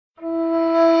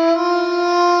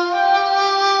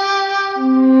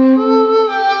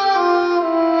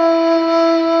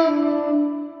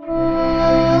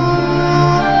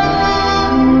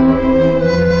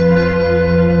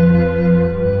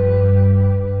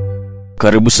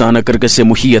Karibu sana katika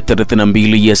sehemu hii ya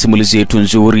 32 ya simulizi yetu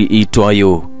nzuri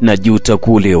itwayo Najuta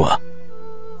Kuolewa.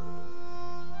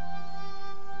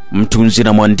 Mtunzi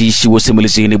na mwandishi wa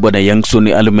simulizi ni Bwana Youngson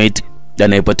Almet,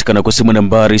 anayepatikana kwa simu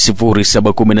nambari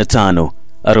 0715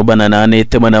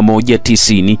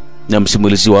 488190, na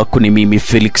msimulizi wako ni mimi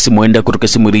Felix Mwenda kutoka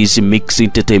Simulizi Mix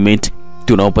Entertainment,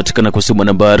 tunaopatikana kwa simu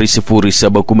nambari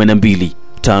 0712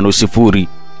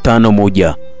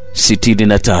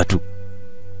 505163.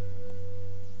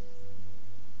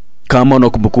 Kama una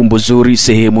kumbukumbu nzuri,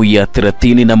 sehemu ya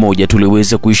 31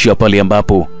 tuliweza kuishia pale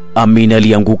ambapo Amina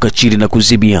alianguka chini na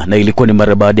kuzimia, na ilikuwa ni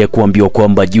mara baada ya kuambiwa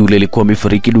kwamba yule alikuwa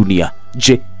amefariki dunia.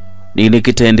 Je, nini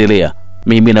kitaendelea?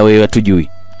 Mimi na wewe hatujui.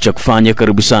 Cha kufanya,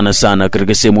 karibu sana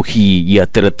katika sehemu hii ya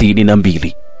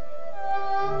 32.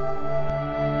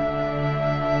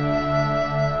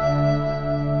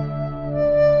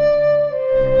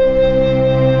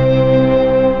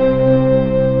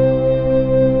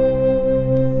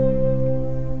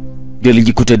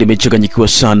 Nilijikuta nimechanganyikiwa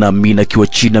sana, Amina akiwa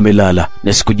chini amelala,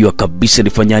 na sikujua kabisa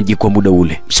nifanyaje kwa muda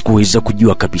ule.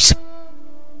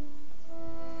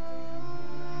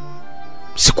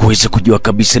 Sikuweza kujua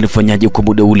kabisa nifanyaje kwa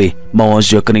muda ule.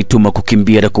 Mawazo yakanituma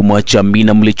kukimbia na kumwacha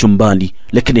Amina mle chumbani,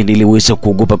 lakini niliweza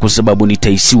kuogopa kwa sababu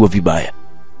nitaisiwa vibaya.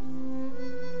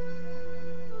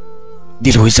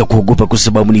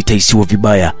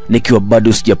 Nikiwa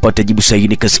bado sijapata jibu sahihi,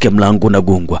 nikasikia mlango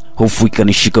unagongwa. Hofu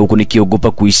ikanishika huko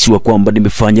nikiogopa kuhisiwa kwamba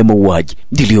nimefanya mauaji.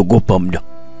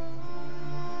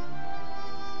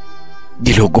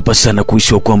 Niliogopa sana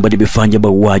kuhisiwa kwamba nimefanya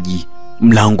mauaji.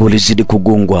 Mlango ulizidi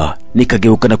kugongwa,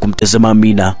 nikageuka na kumtazama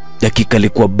Amina. Dakika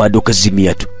alikuwa bado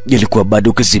kazimia tu.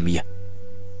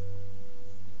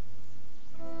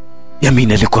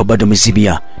 Amina alikuwa bado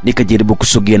amezimia. Nikajaribu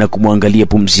kusogea na kumwangalia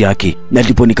pumzi yake, na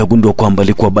ndipo nikagundua kwamba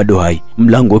alikuwa bado hai.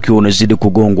 Mlango ukiwa unazidi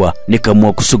kugongwa,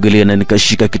 nikaamua kusogelea na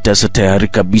nikashika kitasa tayari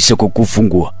kabisa kwa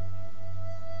kufungua.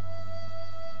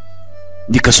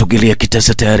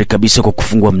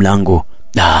 Mlango.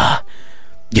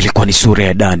 Ilikuwa ni sura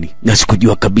ya Dani, na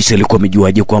sikujua kabisa alikuwa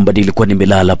amejuaje kwamba nilikuwa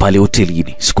nimelala pale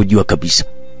hotelini. Sikujua kabisa.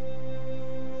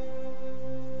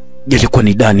 Ilikuwa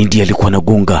ni Dani ndiye alikuwa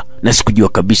anagonga, na sikujua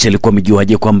kabisa alikuwa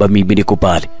amejuaje kwamba mimi niko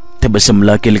pale. Tabasamu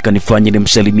lake likanifanya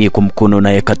nimsalimie kwa mkono,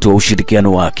 naye akatoa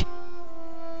ushirikiano wake.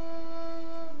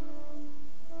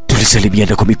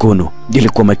 Tulisalimiana kwa mikono.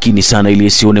 Nilikuwa makini sana ili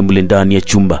asione mle ndani ya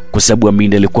chumba, kwa sababu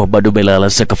Amina alikuwa bado amelala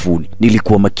sakafuni.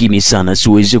 Nilikuwa makini sana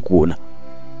siweze kuona.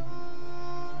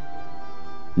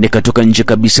 Nikatoka nje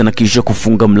kabisa na kisha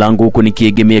kufunga mlango huko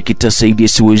nikiegemea kitasa ili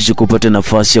asiweze kupata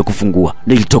nafasi ya kufungua.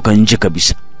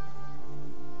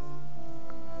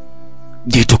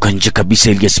 Nilitoka nje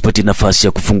kabisa ili asipate nafasi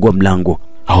ya kufungua mlango.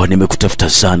 Nimekutafuta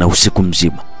sana usiku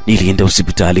mzima. Nilienda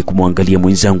hospitali kumwangalia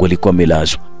mwenzangu, alikuwa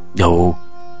amelazwa.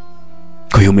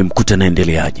 Kwa hiyo umemkuta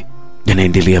naendeleaje?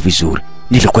 Naendelea vizuri.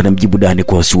 Nilikuwa namjibu Dani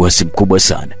kwa wasiwasi mkubwa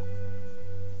sana.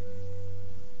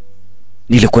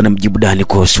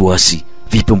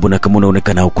 Vipi, mbona kama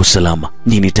unaonekana uko salama?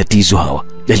 Nini tatizo hawa?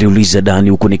 Aliuliza Dani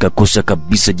huko nikakosa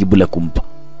kabisa jibu la kumpa.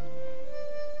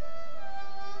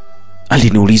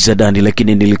 Aliniuliza Dani,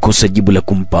 lakini nilikosa jibu la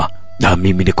kumpa.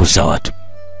 Mimi niko sawa tu.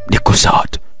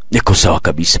 Niko sawa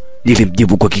kabisa.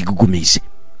 Nilimjibu kwa kigugumizi.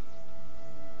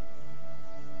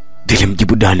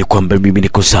 Nilimjibu Dani kwamba mimi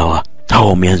niko sawa.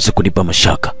 Wameanza kunipa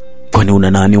mashaka. Kwani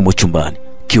una nani humo chumbani?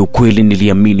 Kiukweli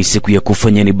niliamini siku ya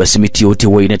kufanya ni basi miti yote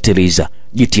huwa inateleza.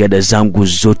 Jitihada zangu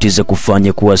zote za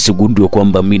kufanya kuwa sigundue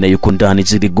kwamba Amina yuko ndani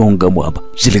ziligonga mwamba.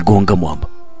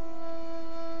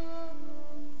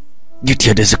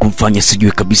 Jitihada za kumfanya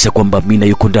sijue kabisa kwamba Amina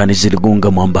yuko ndani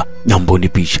ziligonga mwamba. Naomba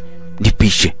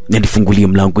nipishe na nifungulie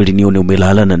mlango ili nione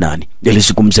umelala na nani.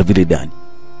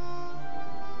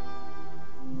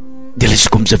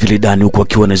 Alizungumza vile Dani huku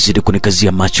akiwa anazidi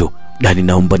kunikazia macho. Dani,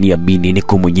 naomba niamini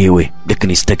niko mwenyewe,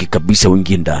 lakini sitaki kabisa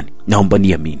uingie ndani. Naomba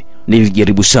niamini.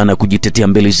 Nilijaribu sana kujitetea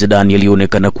mbele za Dani,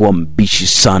 alionekana kuwa mbishi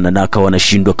sana na akawa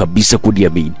anashindwa kabisa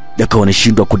kujiamini.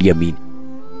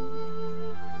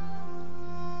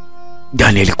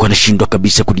 Dani alikuwa anashindwa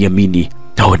kabisa kuniamini.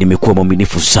 Nimekuwa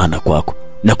mwaminifu sana kwako,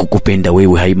 na kukupenda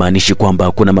wewe haimaanishi kwamba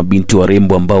hakuna mabinti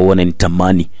warembo ambao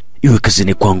wananitamani, iwe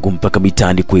kazini kwangu mpaka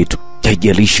mitaani kwetu.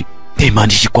 Haijalishi.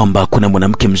 Haimaanishi kwamba hakuna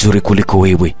mwanamke mzuri kuliko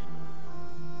wewe.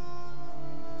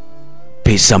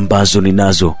 Pesa ambazo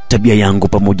ninazo, tabia yangu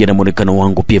pamoja na muonekano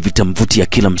wangu pia vitamvutia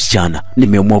kila msichana.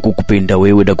 Nimeamua kukupenda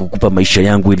wewe na kukupa maisha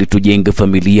yangu ili tujenge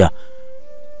familia.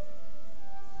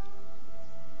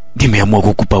 Nimeamua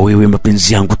kukupa wewe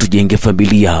mapenzi yangu tujenge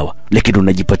familia hawa, lakini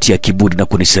unajipatia kiburi na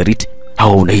kunisaliti.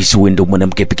 Unahisi wewe ndio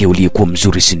mwanamke pekee uliyekuwa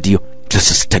mzuri, si ndio?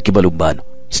 Sasa sitaki malumbano.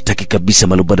 Sitaki kabisa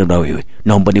malumbano na wewe.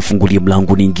 Naomba nifungulie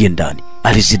mlango niingie ndani.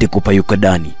 Alizidi kupayuka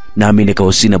Dani, nami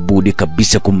nikawa sina budi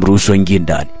kabisa kumruhusu aingie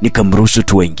ndani. Nikamruhusu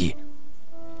tu aingie.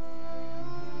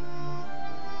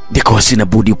 Nikawa sina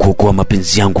budi kuokoa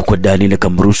mapenzi yangu kwa Dani,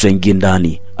 nikamruhusu aingie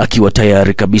ndani. Akiwa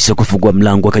tayari kabisa kufungua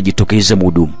mlango akajitokeza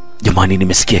mhudumu. Jamani,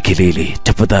 nimesikia kelele,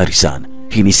 tafadhali sana.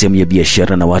 Hii ni sehemu ya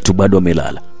biashara na watu bado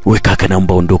wamelala. Wewe kaka,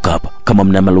 naomba ondoka hapa. Kama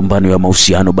mna malumbano ya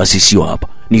mahusiano basi sio hapa.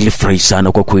 Nilifurahi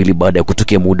sana kwa kweli baada ya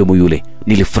kutokea mhudumu yule.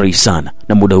 Nilifurahi sana,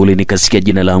 na muda ule nikasikia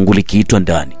jina langu likiitwa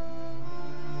ndani.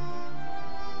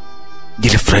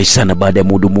 Nilifurahi sana baada ya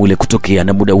mhudumu ule kutokea,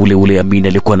 na muda ule Amina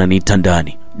alikuwa ananiita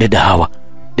ndani. Dada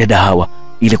Hawa.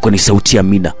 Ilikuwa ni sauti ya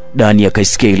Amina. Dani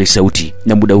akaisikia ile sauti,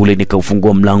 na muda ule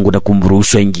nikaufungua mlango na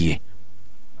kumruhusu aingie.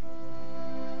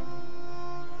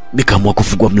 Nikaamua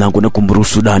kufungua mlango na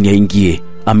kumruhusu Dani aingie.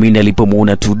 Amina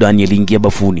alipomuona tu Dani aliingia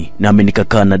bafuni, nami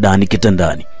nikakaa na Dani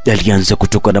kitandani. Alianza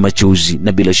kutoka na machozi,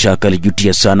 na bila shaka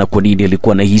alijutia sana kwa nini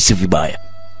alikuwa anahisi vibaya.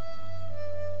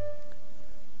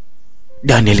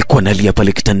 Dani alikuwa analia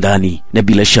pale kitandani, na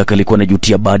bila shaka alikuwa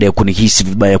anajutia baada ya kunihisi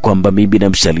vibaya kwamba mimi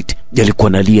namsaliti. Alikuwa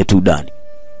analia tu Dani.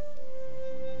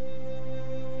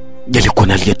 Alikuwa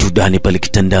analia tu Dani pale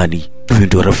kitandani. Huyo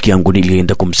ndio rafiki yangu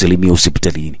nilienda kumsalimia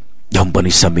hospitalini. Naomba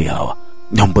nisamehe Hawa.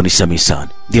 Naomba nisamehe sana.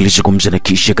 Nilizungumza na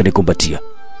kisha kanikumbatia.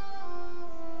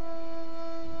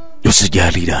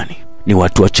 Usijali Dani. Ni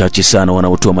watu wachache sana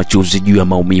wanaotoa machozi juu ya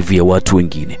maumivu ya watu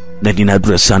wengine. Na ni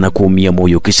nadra sana kuumia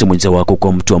moyo kisa mwenza wako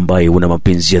kwa mtu ambaye una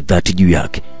mapenzi ya dhati juu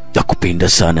yake. Nakupenda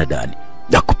sana Dani.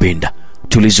 Nakupenda.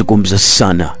 Tulizungumza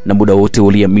sana, na muda wote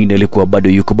ule Amina alikuwa bado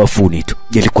yuko bafuni tu.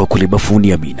 Alikuwa kule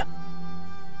bafuni Amina.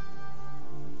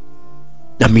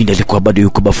 Amina alikuwa bado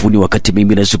yuko bafuni wakati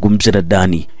mimi nazungumza na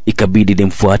Dani. Ikabidi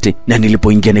nimfuate, na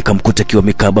nilipoingia nikamkuta akiwa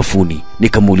amekaa bafuni.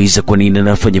 Nikamuuliza kwa nini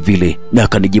anafanya vile, na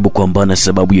akanijibu kwamba ana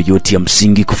sababu yoyote ya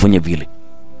msingi kufanya vile.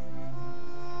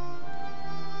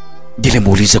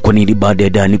 Nilimuuliza kwa nini baada ya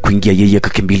Dani kuingia yeye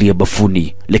akakimbilia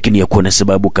bafuni, lakini hakuwa na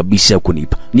sababu kabisa ya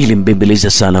kunipa.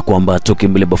 Nilimbembeleza sana kwamba atoke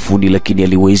mbele bafuni, lakini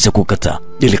aliweza kukataa.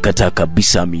 Nilikataa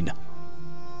kabisa Amina.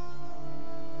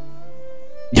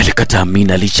 Nilikataa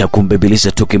Amina licha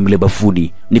kumbembeleza toke mle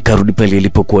bafuni. Nikarudi pale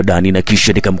alipokuwa Dani, na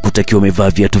kisha nikamkuta akiwa amevaa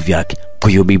viatu vyake. Kwa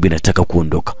hiyo bibi, nataka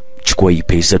kuondoka. Chukua hii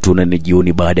pesa tuonane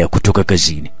jioni baada ya kutoka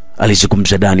kazini.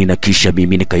 Alizungumza Dani, na kisha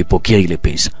mimi nikaipokea ile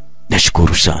pesa.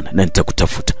 Nashukuru sana na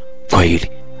nitakutafuta. Kwa hili.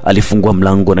 Alifungua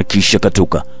mlango na kisha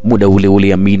katoka. Muda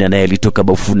ule Amina naye alitoka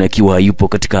bafuni akiwa hayupo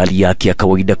katika hali yake ya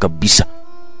kawaida kabisa.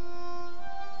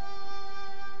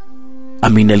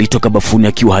 Amina alitoka bafuni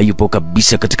akiwa hayupo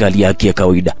kabisa katika hali yake ya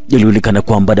kawaida. Ilionekana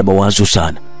kwamba ana mawazo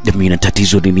sana. Amina,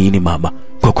 tatizo ni nini mama?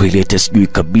 Kwa kweli hata sijui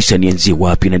kabisa nianzie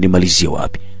wapi na nimalizie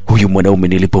wapi. Huyu mwanaume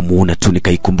nilipomuona tu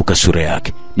nikaikumbuka sura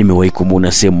yake. Nimewahi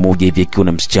kumuona sehemu moja hivi akiwa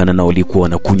na msichana na walikuwa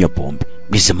wanakunywa pombe.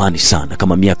 Ni zamani sana,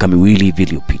 kama miaka 2 hivi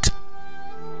iliyopita.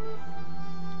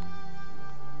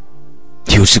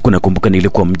 Hiyo siku nakumbuka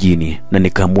nilikuwa mjini, na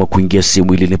nikaamua kuingia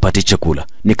sehemu ili nipate chakula.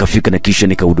 Nikafika na kisha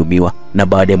nikahudumiwa, na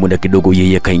baada ya muda kidogo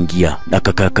yeye akaingia na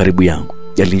akakaa karibu yangu.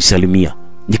 Alinisalimia,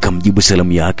 nikamjibu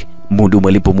salamu yake. Mhudumu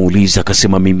alipomuuliza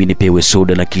akasema mimi nipewe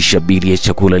soda na kisha bili ya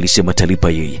chakula alisema talipa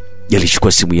yeye.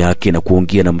 Alichukua simu yake na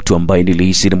kuongea na mtu ambaye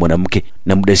nilihisi ni mwanamke,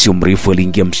 na muda sio mrefu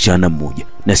aliingia msichana mmoja.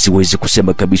 Na siwezi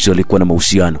kusema kabisa alikuwa na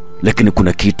mahusiano, lakini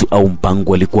kuna kitu au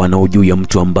mpango alikuwa nao juu ya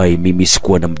mtu ambaye mimi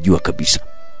sikuwa namjua kabisa.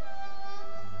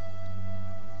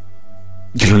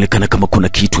 Ilionekana kama kuna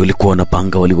kitu walikuwa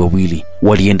wanapanga wale wawili.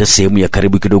 Walienda sehemu ya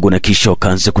karibu kidogo na kisha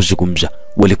wakaanza kuzungumza.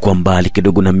 Walikuwa mbali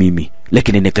kidogo na mimi,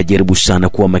 lakini nikajaribu sana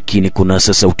kuwa makini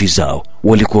kunasa sauti zao.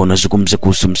 Walikuwa wanazungumza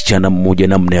kuhusu msichana mmoja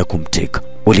namna ya kumteka.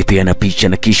 Walipeana picha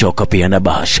na kisha wakapeana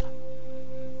bahasha.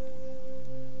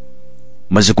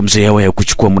 Mazungumzo yao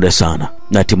hayakuchukua muda sana,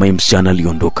 na hatimaye msichana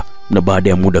aliondoka. Na baada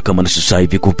ya muda kama nusu saa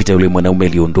hivi kupita yule mwanaume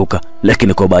aliondoka,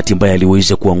 lakini kwa bahati mbaya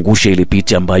aliweza kuangusha ile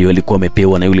picha ambayo alikuwa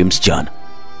amepewa na yule msichana.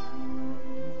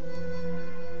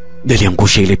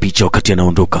 Niliangusha ile picha wakati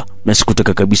anaondoka, na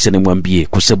sikutaka kabisa nimwambie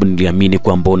kwa sababu niliamini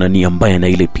kwamba ona nia mbaya na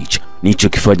ile picha.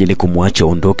 Nilichokifanya ni kumwacha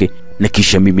aondoke, na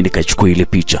kisha mimi nikachukua ile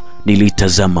picha.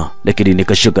 Niliitazama, lakini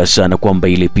nikashangaa sana kwamba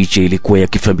ile picha ilikuwa ya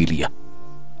kifamilia.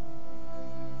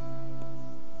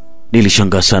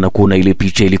 Nilishangaa sana kuona ile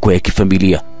picha ilikuwa ya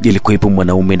kifamilia. Ilikuwepo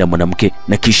mwanaume na mwanamke,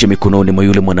 na kisha mikononi mwa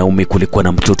yule mwanaume kulikuwa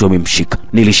na mtoto amemshika.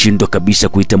 Nilishindwa kabisa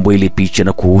kuitambua ile picha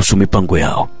na kuhusu mipango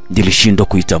yao.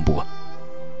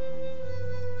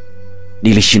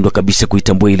 Nilishindwa kabisa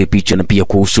kuitambua ile picha na pia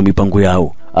kuhusu mipango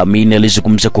yao. Amina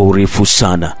alizungumza kwa urefu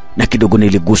sana, na kidogo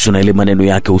niliguswa na ile maneno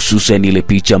yake, hususan ile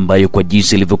picha ambayo kwa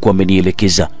jinsi ilivyokuwa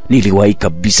amenielekeza niliwahi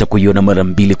kabisa kuiona mara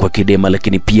 2 kwa Kidema,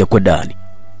 lakini pia kwa Dani.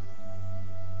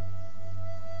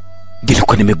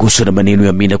 Nilikuwa nimeguswa na maneno ya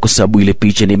Amina kwa sababu ile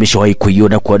picha nimeshawahi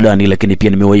kuiona kwa Dani, lakini pia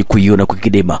nimewahi kuiona kwa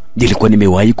Kidema. Nilikuwa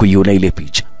nimewahi kuiona ile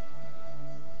picha.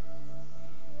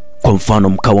 Kwa mfano,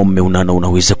 mkawa mmeonana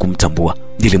unaweza kumtambua?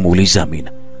 Nilimuuliza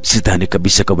Amina. Sidhani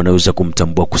kabisa kama naweza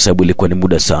kumtambua kwa sababu ilikuwa ni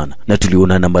muda sana na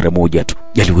tulionana mara moja tu,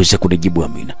 aliweza kunijibu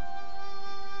Amina.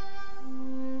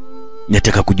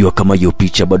 Nataka kujua kama hiyo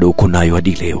picha bado uko nayo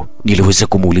hadi leo, niliweza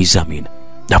kumuuliza Amina.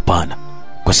 Hapana,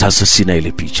 kwa sasa sina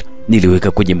ile picha.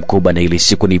 Niliweka kwenye mkoba na ile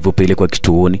siku nilipopelekwa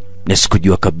kituoni na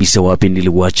sikujua kabisa wapi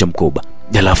niliuacha mkoba.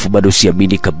 Halafu bado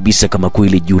siamini kabisa kama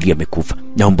kweli Julie amekufa.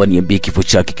 Naomba niambie kifo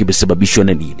chake kimesababishwa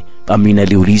na nini? Amina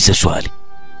aliuliza swali.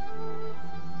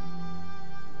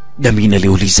 Amina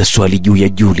aliuliza swali juu ya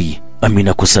Julie.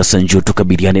 Amina, kwa sasa njoo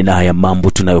tukabiliane na haya mambo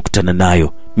tunayokutana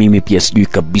nayo. Mimi pia sijui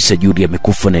kabisa Julie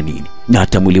amekufa na nini, na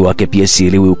hata mwili wake pia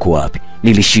sielewi uko wapi.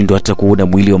 Nilishindwa hata kuona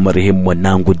mwili wa marehemu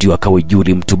mwanangu ndio akawa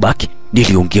Julie mtu baki.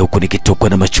 Niliongea huko nikitokwa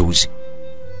na machozi.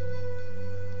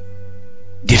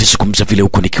 Nilizungumza vile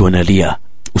huko nikiwa nalia.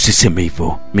 Usiseme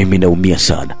hivyo, mimi naumia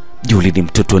sana. Julie ni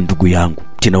mtoto wa ndugu yangu,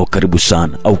 tena wa karibu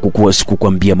sana, au kukuwa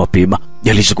sikukwambia mapema?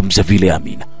 Nilizungumza vile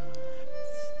Amina.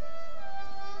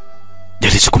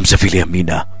 Nilizungumza vile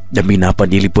Amina. Amina, hapa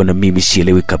nilipo na mimi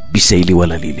sielewi kabisa ili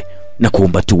wala lile. Na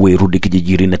kuomba tu wewe rudi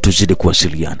kijijini na tuzidi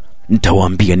kuwasiliana.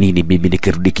 Nitawaambia nini mimi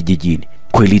nikirudi kijijini?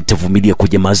 Kweli nitavumilia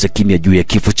kunyamaza kimya juu ya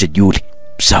kifo cha Julie?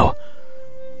 Sawa.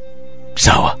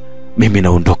 Sawa. Mimi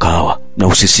naondoka hawa, na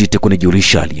usisite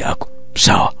kunijulisha hali yako.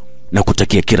 Sawa. Na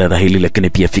kutakia kila la heri, lakini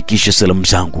pia fikisha salamu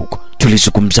zangu huko.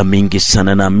 Tulizungumza mengi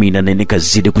sana na Amina na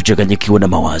nikazidi kuchanganyikiwa na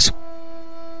mawazo.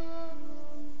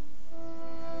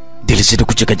 Nilizidi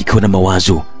kuchanganyikiwa na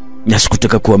mawazo na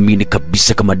sikutaka kuamini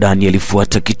kabisa kama Dani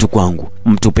alifuata kitu kwangu.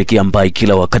 Mtu pekee ambaye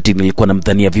kila wakati nilikuwa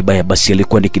namdhania vibaya basi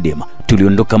alikuwa ni Kidema.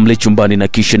 Tuliondoka mle chumbani na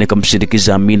kisha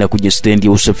nikamsindikiza Amina kwenye stendi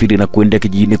ya usafiri na kwenda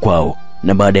kijijini kwao.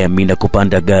 Na baada ya Amina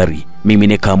kupanda gari, mimi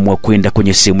nikaamua kwenda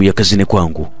kwenye sehemu ya kazini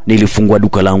kwangu. Nilifungua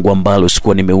duka langu ambalo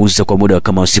sikuwa nimeuza kwa muda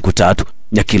kama siku 3,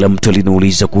 na kila mtu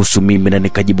aliniuliza kuhusu mimi na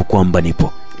nikajibu kwamba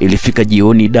nipo. Ilifika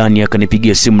jioni, Dani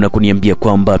akanipigia simu na kuniambia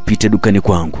kwamba apite dukani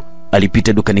kwangu.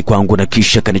 Alipita dukani kwangu na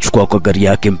kisha akanichukua kwa gari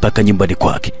yake mpaka nyumbani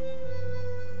kwake.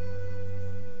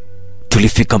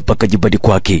 Tulifika mpaka nyumbani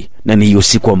kwake, na ni hiyo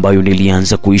siku ambayo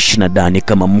nilianza kuishi na Dani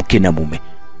kama mke na mume.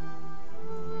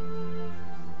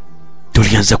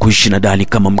 Tulianza kuishi na Dani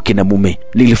kama mke na mume.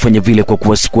 Nilifanya vile kwa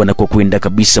kuwa sikuwa na kwa kwenda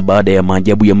kabisa. Baada ya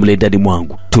maajabu ya mle ndani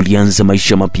mwangu, tulianza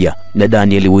maisha mapya na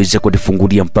Dani aliweza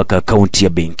kunifungulia mpaka akaunti ya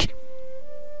benki.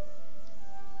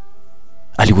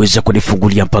 Aliweza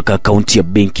kunifungulia mpaka akaunti ya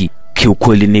benki.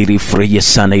 Kiukweli nilifurahia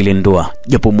sana ile ndoa,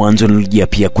 japo mwanzo nilijia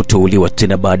pia kutoolewa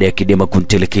tena baada ya Kidema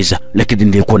kunitelekeza, lakini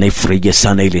nilikuwa naifurahia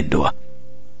sana ile ndoa.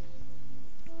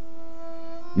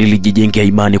 Nilijijengea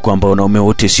imani kwamba wanaume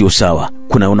wote sio sawa.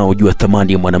 Kuna wanaojua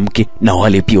thamani ya mwanamke na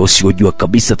wale pia wasiojua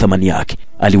kabisa thamani yake.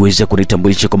 Aliweza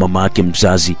kunitambulisha kwa mama yake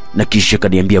mzazi na kisha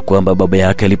kaniambia kwamba baba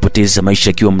yake alipoteza maisha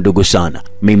akiwa mdogo sana.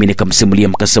 Mimi nikamsimulia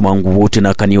mkasa wangu wote na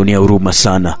akanionea huruma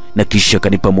sana, na kisha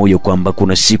kanipa moyo kwamba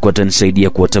kuna siku atanisaidia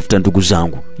kuwatafuta ndugu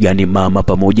zangu, yani mama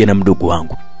pamoja na mdogo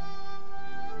wangu.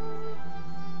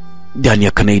 Dani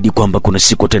akanaahidi kwamba kuna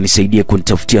siku atanisaidia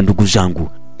kunitafutia ndugu zangu.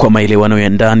 Kwa maelewano ya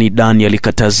ndani, Dani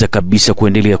alikataza kabisa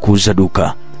kuendelea kuuza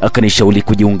duka. Akanishauri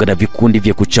kujiunga na vikundi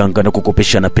vya kuchanga na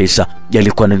kukopeshana pesa.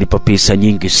 Alikuwa ananipa pesa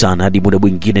nyingi sana hadi muda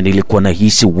mwingine nilikuwa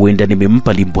nahisi huenda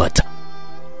nimempa limbwata.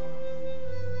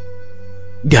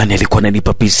 Dani alikuwa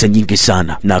ananipa pesa nyingi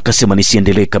sana na akasema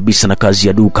nisiendelee kabisa na kazi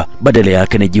ya duka, badala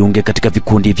yake nijiunge katika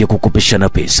vikundi vya kukopeshana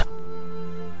pesa.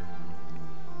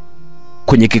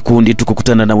 Kwenye kikundi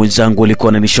tukukutana na wenzangu walikuwa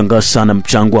wananishangaa sana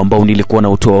mchango ambao nilikuwa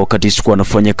nautoa wakati sikuwa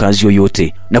nafanya kazi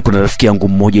yoyote. Na kuna rafiki yangu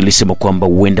mmoja alisema kwamba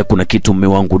huenda kuna kitu mume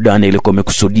wangu Dani alikuwa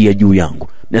amekusudia juu yangu,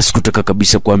 na sikutaka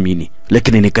kabisa kuamini,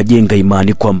 lakini nikajenga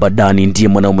imani kwamba Dani ndiye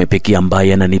mwanaume pekee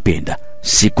ambaye ananipenda.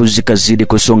 Siku zikazidi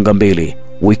kusonga mbele,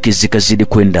 wiki zikazidi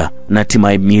kwenda, na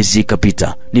hatimaye miezi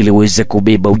ikapita. Niliweza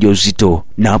kubeba ujauzito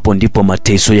na hapo ndipo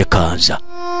mateso yakaanza.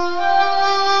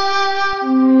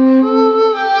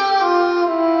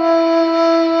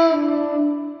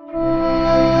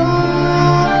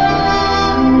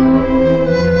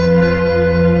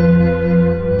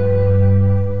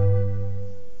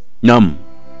 Naam,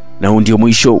 na ndio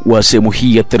mwisho wa sehemu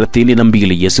hii ya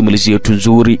 32 ya simulizi yetu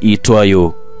nzuri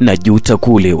iitwayo Najuta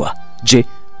Kuolewa. Je,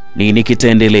 nini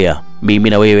kitaendelea? Mimi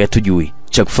na wewe hatujui.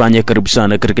 Cha kufanya, karibu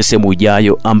sana katika sehemu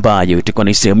ijayo ambayo itakuwa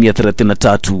ni sehemu ya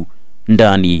 33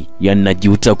 ndani ya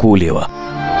Najuta Kuolewa.